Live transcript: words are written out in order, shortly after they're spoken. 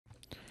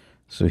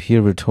So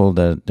here we're told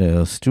that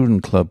the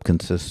student club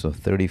consists of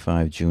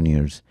 35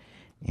 juniors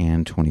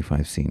and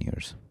 25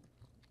 seniors.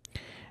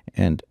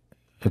 And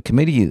a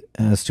committee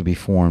has to be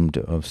formed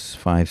of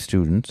 5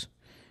 students,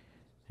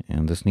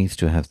 and this needs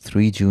to have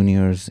 3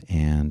 juniors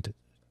and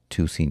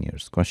 2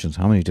 seniors. Question is,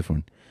 how many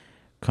different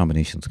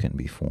combinations can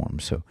be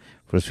formed? So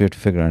first we have to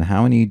figure out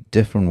how many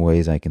different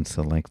ways I can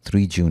select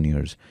 3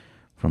 juniors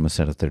from a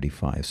set of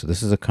 35. So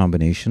this is a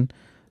combination.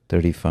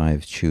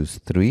 35 choose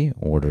 3.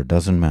 Order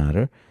doesn't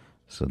matter.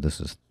 So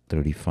this is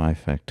 35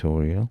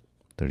 factorial,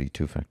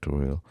 32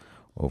 factorial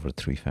over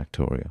 3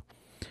 factorial.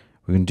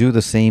 We can do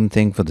the same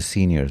thing for the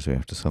seniors. We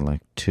have to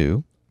select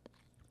 2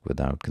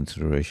 without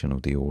consideration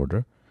of the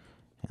order.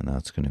 And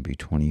that's going to be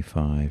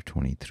 25,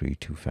 23,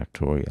 2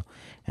 factorial.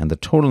 And the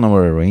total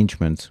number of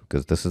arrangements,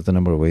 because this is the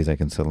number of ways I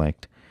can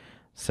select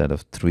set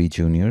of 3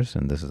 juniors,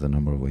 and this is the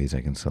number of ways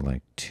I can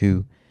select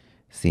 2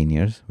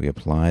 seniors. We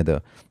apply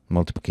the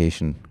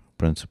multiplication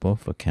principle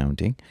for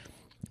counting,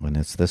 and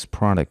it's this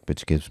product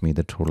which gives me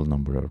the total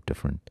number of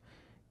different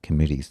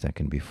committees that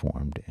can be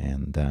formed,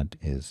 and that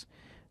is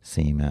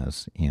same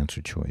as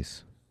answer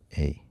choice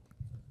A.